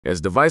As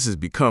devices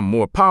become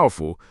more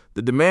powerful,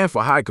 the demand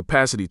for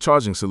high-capacity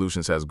charging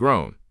solutions has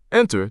grown.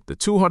 Enter the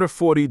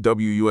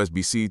 240W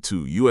USB-C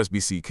to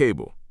USB-C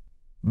cable.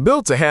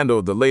 Built to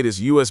handle the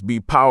latest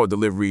USB Power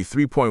Delivery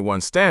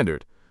 3.1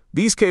 standard,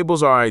 these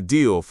cables are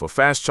ideal for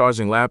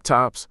fast-charging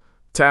laptops,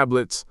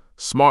 tablets,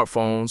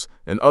 smartphones,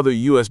 and other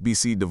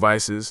USB-C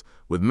devices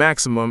with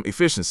maximum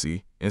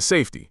efficiency and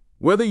safety.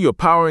 Whether you're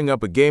powering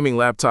up a gaming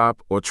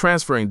laptop or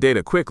transferring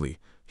data quickly,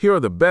 here are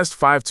the best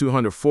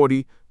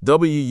 5240W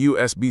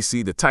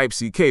USB-C to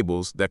Type-C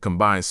cables that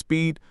combine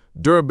speed,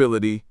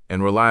 durability,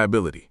 and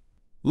reliability.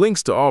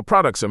 Links to all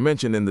products are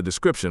mentioned in the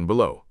description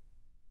below.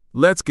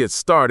 Let's get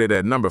started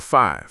at number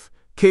 5,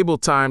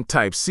 Cabletime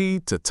Type-C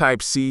to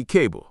Type-C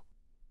cable.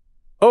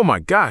 Oh my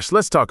gosh,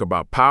 let's talk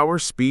about power,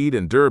 speed,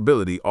 and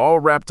durability all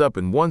wrapped up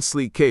in one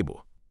sleek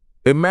cable.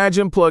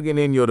 Imagine plugging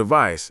in your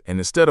device, and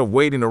instead of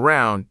waiting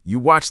around, you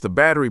watch the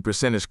battery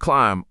percentage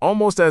climb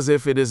almost as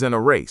if it is in a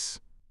race.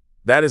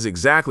 That is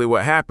exactly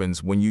what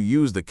happens when you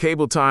use the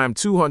Cabletime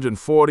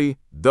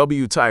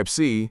 240W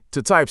Type-C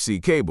to Type-C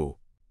cable.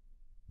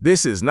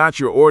 This is not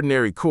your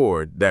ordinary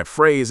cord that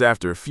frays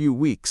after a few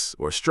weeks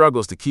or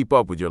struggles to keep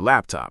up with your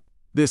laptop.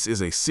 This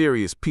is a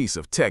serious piece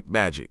of tech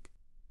magic.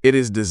 It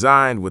is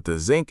designed with a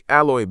zinc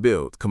alloy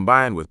build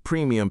combined with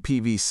premium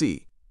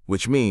PVC,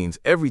 which means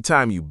every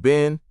time you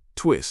bend,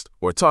 twist,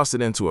 or toss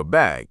it into a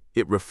bag,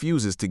 it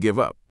refuses to give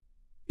up.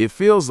 It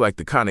feels like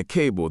the kind of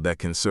cable that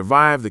can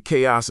survive the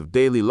chaos of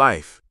daily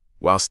life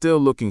while still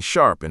looking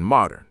sharp and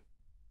modern.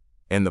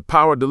 And the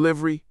power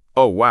delivery?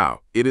 Oh wow,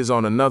 it is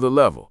on another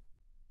level.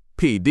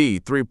 PD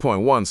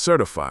 3.1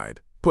 certified,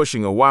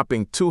 pushing a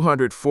whopping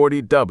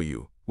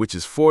 240W, which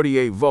is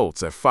 48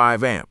 volts at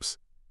 5 amps.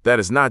 That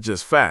is not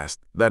just fast,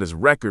 that is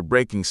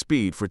record-breaking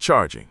speed for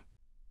charging.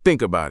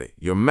 Think about it,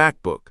 your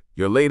MacBook,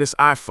 your latest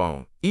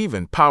iPhone,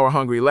 even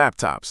power-hungry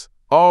laptops,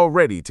 all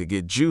ready to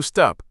get juiced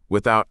up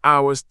without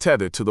hours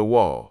tethered to the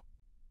wall.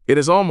 It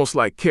is almost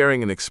like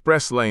carrying an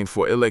express lane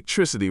for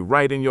electricity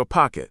right in your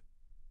pocket.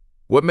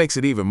 What makes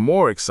it even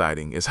more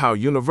exciting is how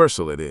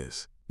universal it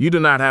is. You do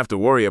not have to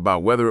worry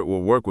about whether it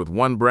will work with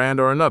one brand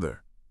or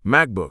another.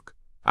 MacBook,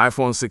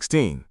 iPhone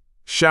 16,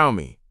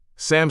 Xiaomi,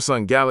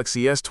 Samsung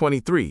Galaxy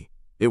S23,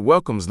 it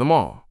welcomes them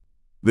all.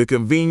 The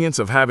convenience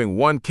of having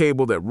one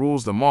cable that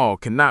rules them all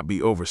cannot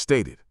be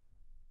overstated.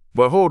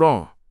 But hold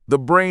on, the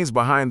brains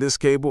behind this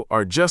cable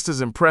are just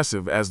as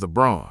impressive as the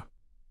brawn.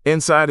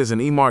 Inside is an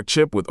eMark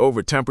chip with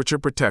over-temperature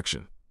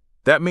protection.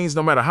 That means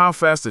no matter how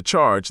fast the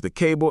charge, the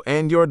cable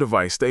and your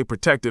device stay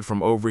protected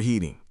from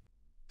overheating.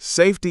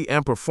 Safety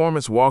and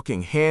performance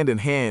walking hand in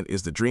hand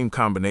is the dream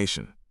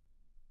combination.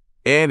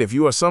 And if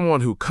you are someone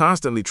who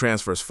constantly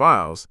transfers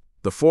files,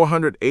 the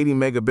 480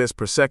 megabits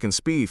per second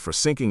speed for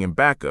syncing and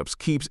backups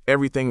keeps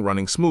everything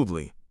running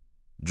smoothly.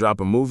 Drop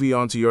a movie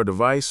onto your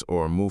device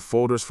or move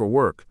folders for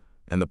work,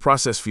 and the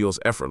process feels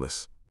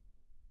effortless.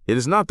 It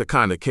is not the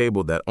kind of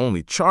cable that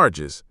only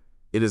charges,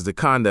 it is the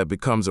kind that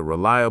becomes a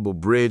reliable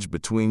bridge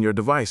between your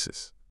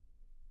devices.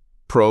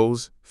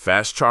 Pros: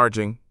 fast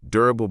charging,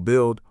 durable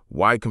build,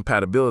 wide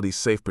compatibility,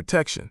 safe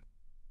protection.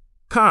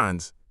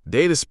 Cons: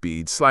 data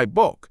speed, slight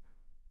bulk.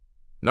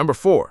 Number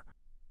 4.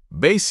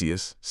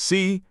 Baseus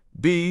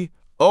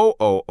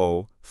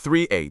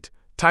CB000038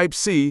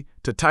 Type-C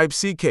to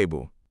Type-C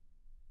cable.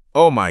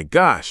 Oh my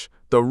gosh,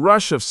 the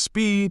rush of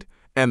speed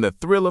and the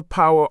thrill of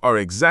power are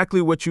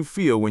exactly what you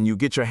feel when you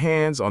get your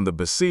hands on the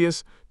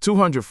Baseus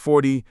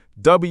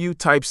 240W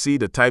Type-C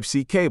to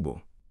Type-C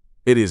cable.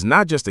 It is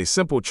not just a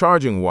simple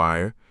charging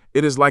wire,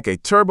 it is like a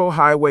turbo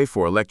highway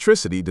for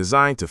electricity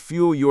designed to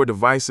fuel your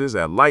devices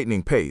at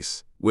lightning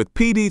pace. With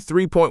PD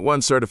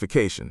 3.1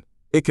 certification,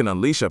 it can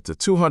unleash up to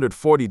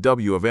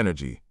 240W of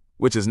energy,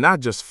 which is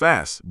not just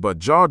fast, but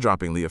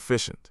jaw-droppingly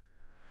efficient.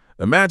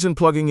 Imagine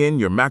plugging in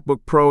your MacBook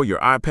Pro, your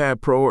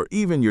iPad Pro, or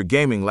even your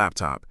gaming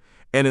laptop,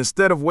 and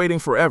instead of waiting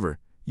forever,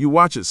 you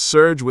watch it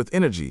surge with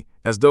energy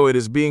as though it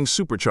is being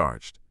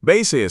supercharged.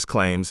 Baseus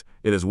claims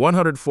it is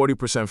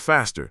 140%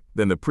 faster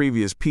than the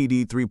previous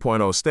PD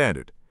 3.0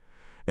 standard.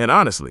 And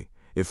honestly,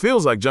 it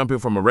feels like jumping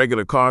from a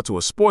regular car to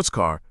a sports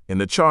car in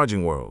the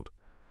charging world.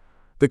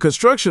 The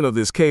construction of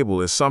this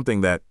cable is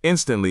something that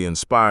instantly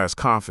inspires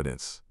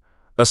confidence.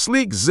 A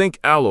sleek zinc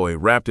alloy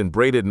wrapped in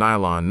braided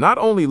nylon not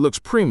only looks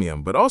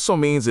premium, but also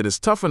means it is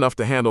tough enough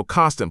to handle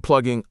constant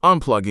plugging,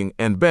 unplugging,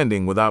 and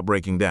bending without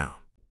breaking down.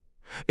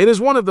 It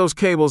is one of those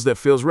cables that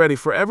feels ready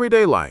for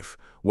everyday life,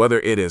 whether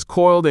it is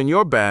coiled in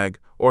your bag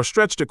or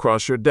stretched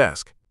across your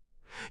desk.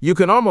 You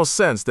can almost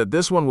sense that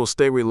this one will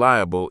stay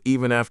reliable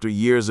even after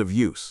years of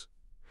use.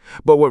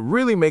 But what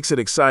really makes it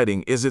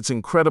exciting is its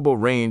incredible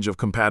range of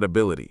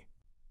compatibility.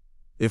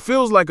 It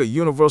feels like a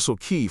universal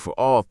key for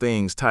all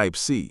things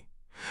Type-C.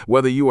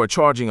 Whether you are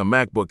charging a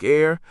MacBook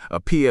Air,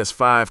 a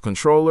PS5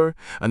 controller,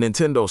 a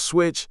Nintendo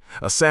Switch,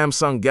 a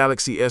Samsung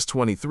Galaxy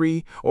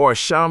S23, or a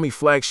Xiaomi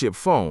flagship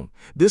phone,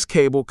 this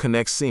cable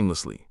connects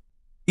seamlessly.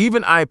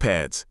 Even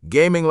iPads,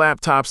 gaming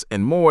laptops,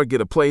 and more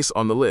get a place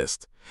on the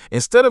list.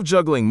 Instead of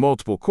juggling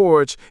multiple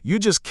cords, you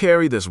just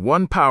carry this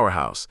one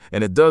powerhouse,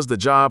 and it does the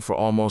job for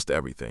almost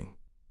everything.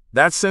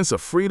 That sense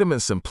of freedom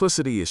and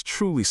simplicity is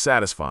truly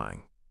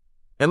satisfying.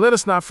 And let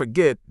us not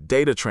forget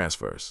data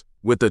transfers.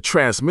 With a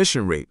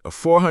transmission rate of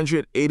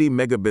 480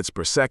 megabits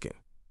per second,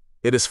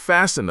 it is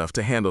fast enough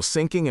to handle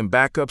syncing and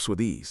backups with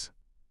ease.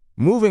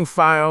 Moving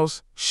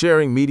files,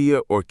 sharing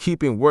media, or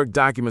keeping work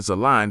documents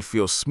aligned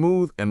feels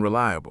smooth and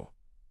reliable.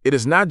 It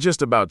is not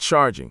just about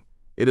charging,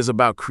 it is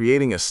about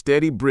creating a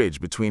steady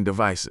bridge between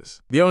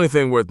devices. The only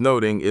thing worth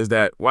noting is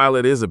that while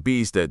it is a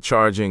beast at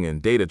charging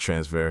and data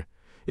transfer,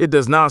 it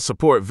does not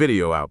support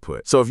video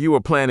output. So if you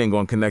were planning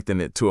on connecting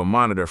it to a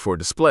monitor for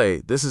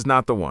display, this is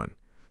not the one.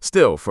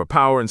 Still, for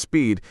power and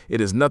speed, it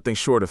is nothing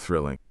short of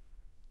thrilling.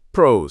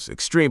 Pros: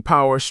 extreme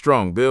power,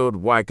 strong build,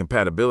 wide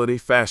compatibility,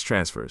 fast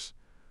transfers.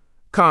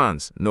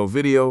 Cons: no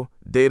video,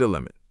 data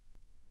limit.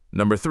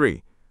 Number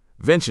 3.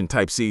 Vention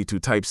Type-C to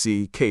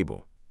Type-C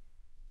cable.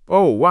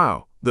 Oh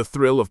wow, the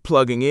thrill of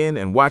plugging in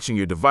and watching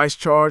your device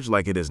charge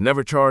like it has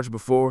never charged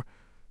before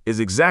is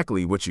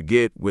exactly what you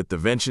get with the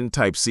Vention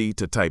Type-C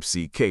to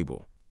Type-C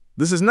cable.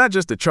 This is not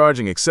just a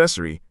charging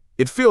accessory,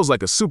 it feels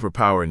like a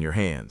superpower in your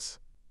hands.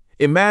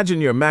 Imagine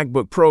your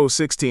MacBook Pro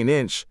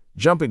 16-inch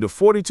jumping to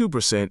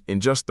 42% in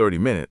just 30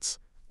 minutes,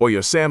 or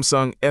your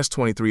Samsung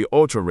S23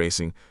 Ultra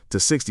racing to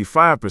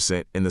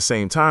 65% in the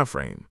same time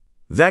frame.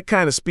 That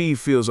kind of speed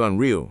feels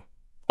unreal,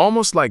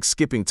 almost like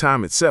skipping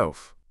time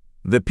itself.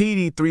 The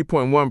PD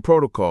 3.1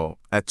 protocol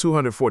at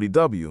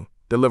 240W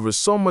delivers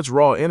so much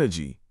raw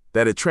energy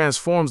that it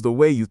transforms the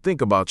way you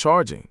think about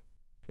charging.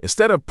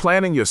 Instead of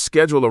planning your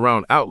schedule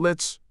around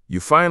outlets, you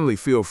finally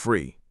feel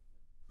free.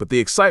 But the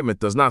excitement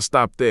does not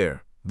stop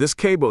there. This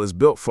cable is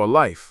built for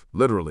life,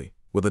 literally,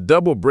 with a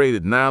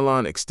double-braided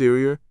nylon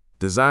exterior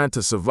designed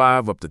to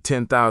survive up to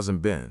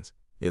 10,000 bends.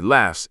 It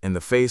lasts in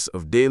the face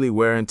of daily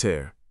wear and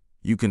tear.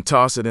 You can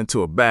toss it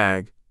into a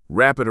bag,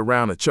 wrap it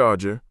around a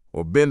charger,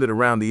 or bend it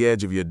around the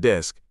edge of your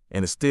desk,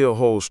 and it still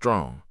holds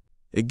strong.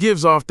 It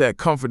gives off that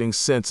comforting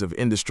sense of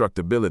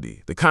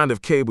indestructibility, the kind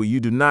of cable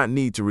you do not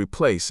need to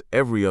replace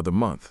every other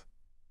month.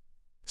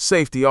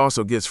 Safety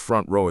also gets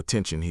front-row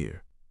attention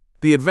here.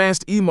 The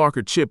advanced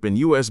eMarker chip and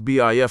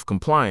USB-IF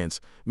compliance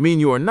mean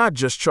you are not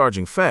just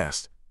charging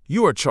fast,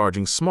 you are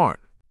charging smart.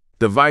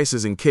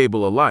 Devices and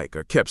cable alike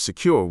are kept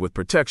secure with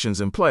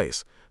protections in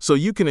place, so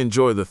you can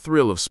enjoy the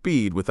thrill of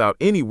speed without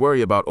any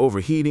worry about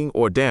overheating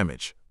or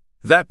damage.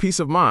 That peace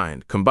of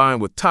mind,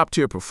 combined with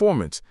top-tier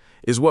performance,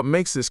 is what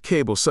makes this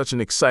cable such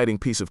an exciting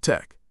piece of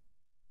tech.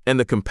 And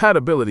the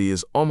compatibility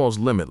is almost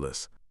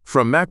limitless.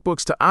 From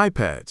MacBooks to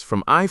iPads,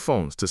 from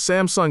iPhones to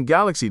Samsung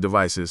Galaxy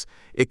devices,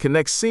 it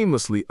connects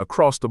seamlessly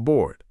across the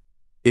board.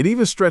 It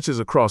even stretches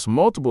across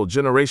multiple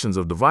generations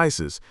of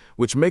devices,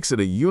 which makes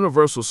it a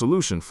universal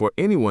solution for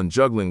anyone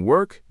juggling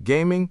work,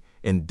 gaming,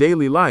 and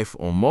daily life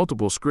on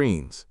multiple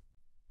screens.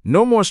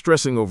 No more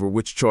stressing over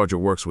which charger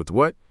works with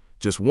what,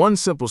 just one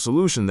simple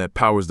solution that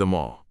powers them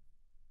all.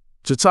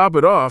 To top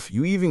it off,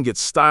 you even get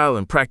style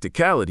and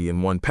practicality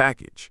in one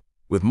package,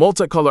 with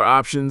multicolor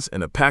options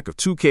and a pack of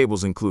 2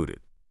 cables included.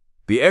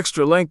 The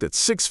extra length at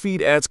 6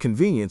 feet adds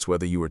convenience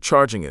whether you are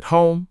charging at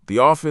home, the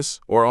office,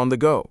 or on the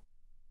go.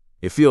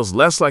 It feels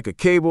less like a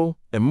cable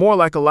and more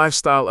like a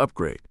lifestyle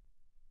upgrade.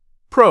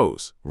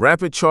 Pros: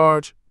 rapid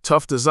charge,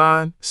 tough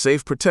design,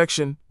 safe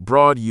protection,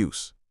 broad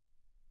use.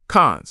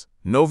 Cons: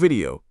 no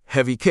video,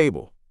 heavy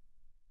cable.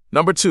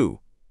 Number 2.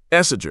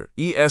 Essager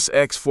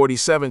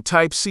ES-X47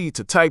 Type-C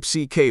to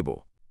Type-C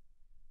cable.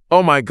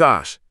 Oh my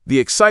gosh, the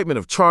excitement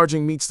of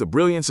charging meets the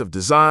brilliance of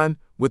design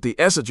with the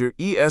Essager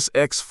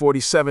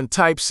ES-X47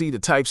 Type-C to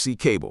Type-C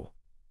cable.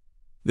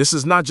 This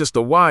is not just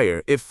a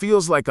wire, it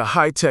feels like a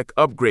high-tech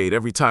upgrade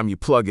every time you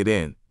plug it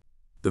in.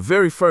 The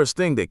very first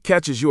thing that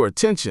catches your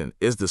attention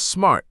is the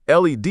smart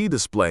LED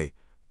display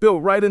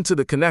built right into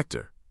the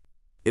connector.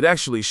 It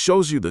actually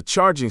shows you the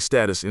charging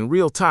status in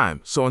real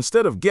time, so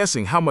instead of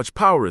guessing how much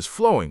power is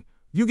flowing,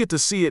 you get to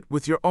see it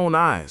with your own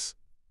eyes.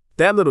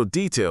 That little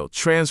detail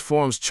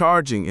transforms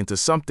charging into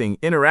something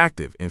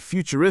interactive and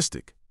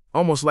futuristic,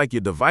 almost like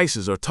your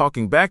devices are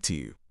talking back to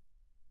you.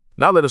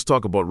 Now let us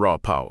talk about raw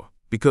power,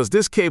 because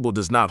this cable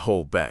does not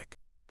hold back.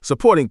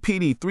 Supporting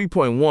PD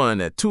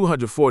 3.1 at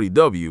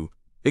 240W,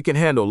 it can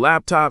handle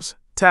laptops,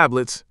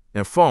 tablets,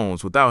 and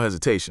phones without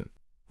hesitation.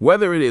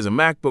 Whether it is a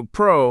MacBook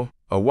Pro,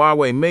 a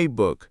Huawei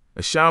MateBook,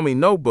 a Xiaomi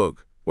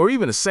notebook, or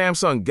even a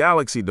Samsung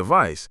Galaxy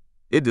device,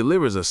 it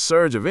delivers a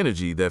surge of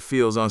energy that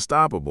feels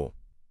unstoppable.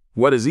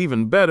 What is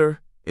even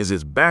better is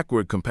its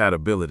backward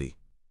compatibility.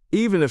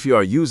 Even if you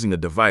are using a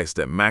device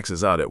that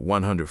maxes out at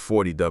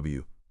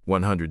 140W,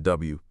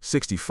 100W,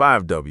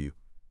 65W,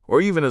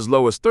 or even as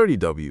low as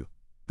 30W,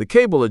 the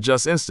cable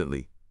adjusts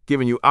instantly,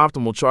 giving you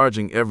optimal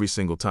charging every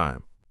single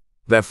time.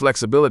 That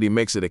flexibility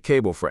makes it a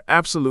cable for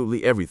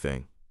absolutely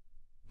everything.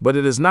 But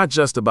it is not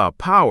just about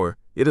power,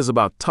 it is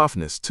about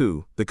toughness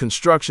too. The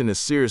construction is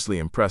seriously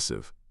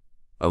impressive.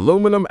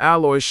 Aluminum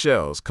alloy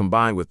shells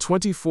combined with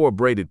 24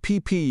 braided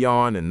PP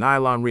yarn and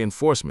nylon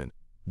reinforcement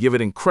give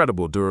it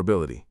incredible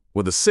durability.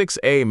 With a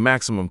 6A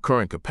maximum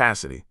current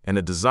capacity and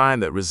a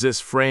design that resists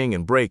fraying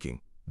and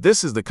breaking,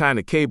 this is the kind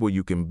of cable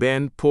you can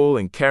bend, pull,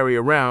 and carry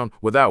around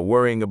without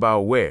worrying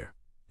about wear.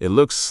 It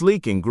looks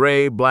sleek in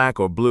gray, black,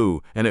 or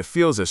blue, and it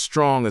feels as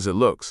strong as it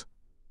looks.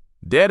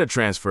 Data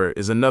transfer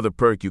is another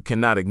perk you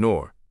cannot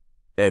ignore.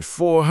 At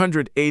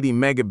 480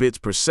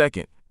 megabits per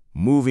second,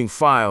 moving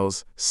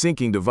files,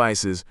 syncing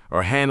devices,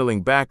 or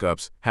handling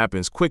backups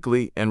happens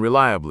quickly and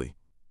reliably.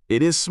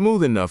 It is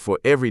smooth enough for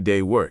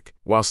everyday work,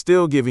 while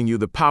still giving you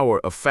the power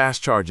of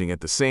fast charging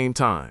at the same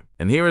time.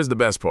 And here is the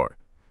best part.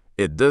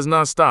 It does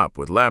not stop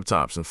with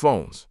laptops and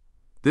phones.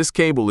 This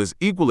cable is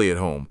equally at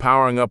home,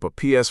 powering up a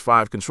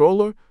PS5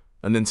 controller,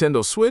 a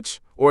Nintendo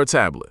Switch, or a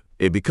tablet.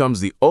 It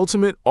becomes the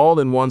ultimate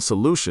all-in-one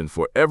solution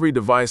for every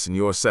device in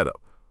your setup,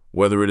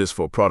 whether it is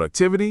for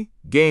productivity,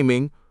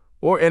 gaming,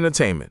 or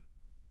entertainment.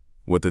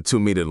 With the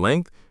 2-meter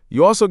length,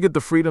 you also get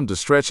the freedom to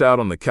stretch out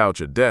on the couch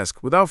or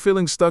desk without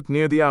feeling stuck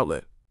near the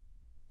outlet.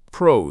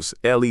 Pros: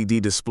 LED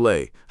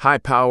display, high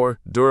power,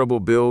 durable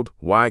build,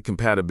 wide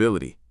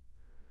compatibility.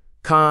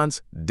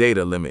 Cons: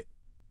 data limit.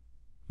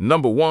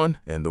 Number 1,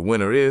 and the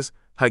winner is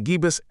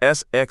Hagibis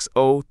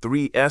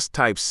SX03S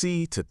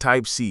Type-C to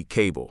Type-C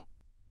cable.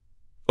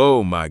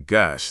 Oh my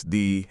gosh,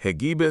 the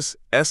Hagibis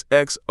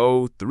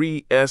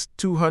SX03S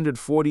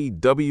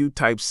 240W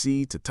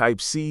Type-C to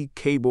Type-C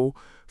cable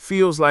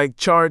feels like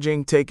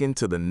charging taken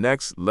to the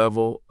next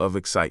level of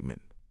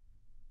excitement.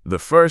 The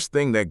first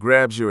thing that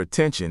grabs your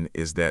attention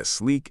is that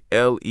sleek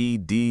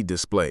LED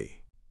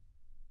display.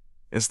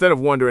 Instead of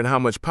wondering how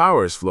much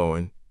power is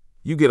flowing,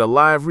 you get a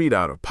live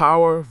readout of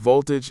power,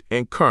 voltage,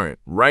 and current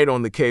right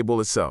on the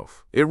cable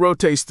itself. It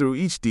rotates through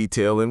each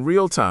detail in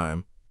real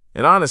time,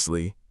 and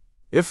honestly,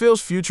 it feels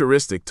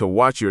futuristic to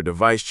watch your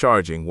device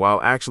charging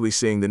while actually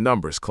seeing the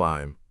numbers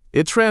climb.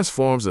 It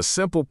transforms a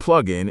simple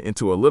plug-in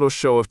into a little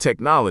show of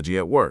technology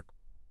at work.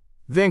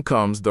 Then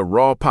comes the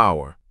raw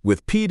power.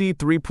 With PD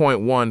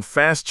 3.1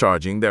 fast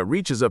charging that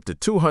reaches up to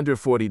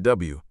 240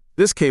 W,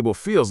 this cable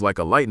feels like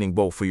a lightning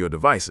bolt for your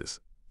devices.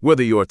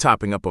 Whether you're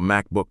topping up a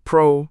MacBook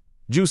Pro,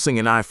 juicing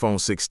an iPhone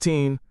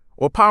 16,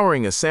 or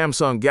powering a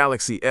Samsung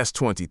Galaxy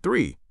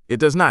S23, it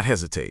does not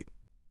hesitate.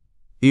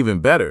 Even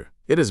better,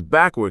 it is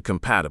backward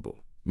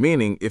compatible,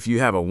 meaning if you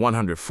have a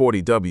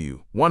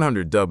 140W,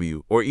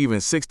 100W, or even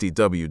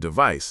 60W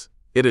device,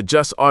 it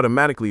adjusts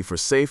automatically for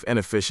safe and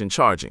efficient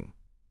charging.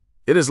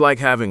 It is like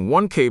having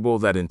one cable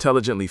that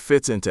intelligently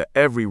fits into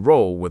every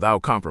role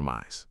without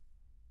compromise.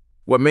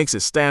 What makes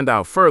it stand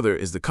out further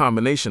is the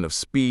combination of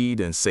speed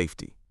and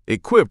safety.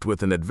 Equipped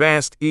with an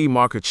advanced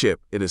e-marker chip,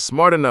 it is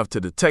smart enough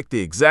to detect the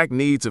exact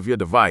needs of your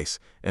device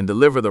and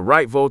deliver the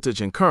right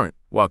voltage and current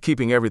while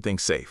keeping everything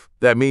safe.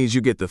 That means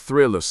you get the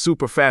thrill of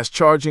super fast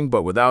charging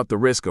but without the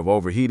risk of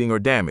overheating or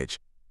damage.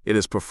 It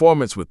is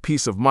performance with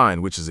peace of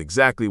mind, which is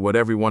exactly what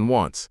everyone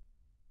wants.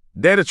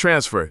 Data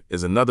transfer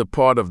is another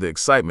part of the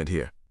excitement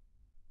here.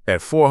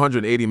 At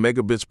 480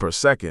 megabits per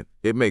second,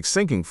 it makes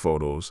syncing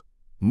photos,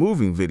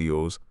 moving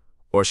videos,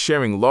 or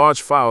sharing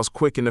large files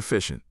quick and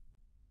efficient.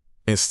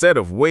 Instead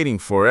of waiting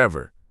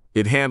forever,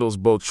 it handles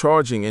both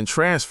charging and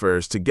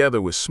transfers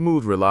together with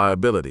smooth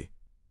reliability.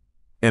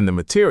 And the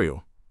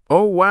material?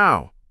 Oh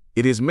wow!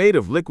 It is made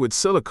of liquid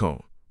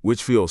silicone,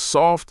 which feels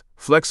soft,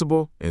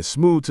 flexible, and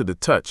smooth to the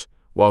touch,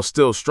 while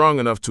still strong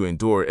enough to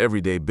endure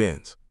everyday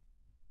bends.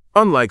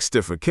 Unlike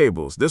stiffer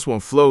cables, this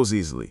one flows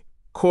easily,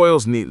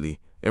 coils neatly,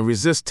 and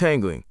resists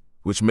tangling,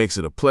 which makes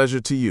it a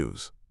pleasure to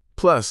use.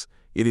 Plus,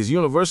 it is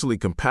universally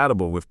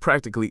compatible with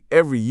practically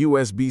every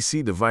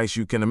USB-C device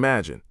you can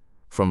imagine,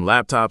 from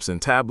laptops and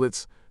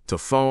tablets to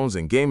phones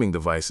and gaming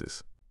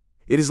devices.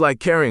 It is like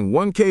carrying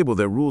one cable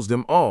that rules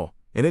them all,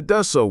 and it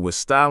does so with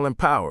style and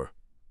power.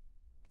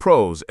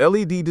 Pros: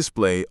 LED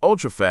display,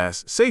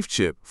 ultra-fast, safe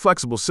chip,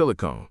 flexible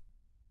silicone.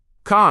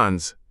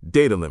 Cons: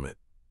 data limit.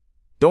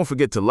 Don't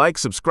forget to like,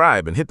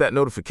 subscribe, and hit that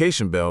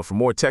notification bell for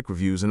more tech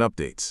reviews and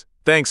updates.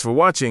 Thanks for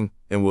watching,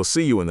 and we'll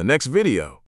see you in the next video.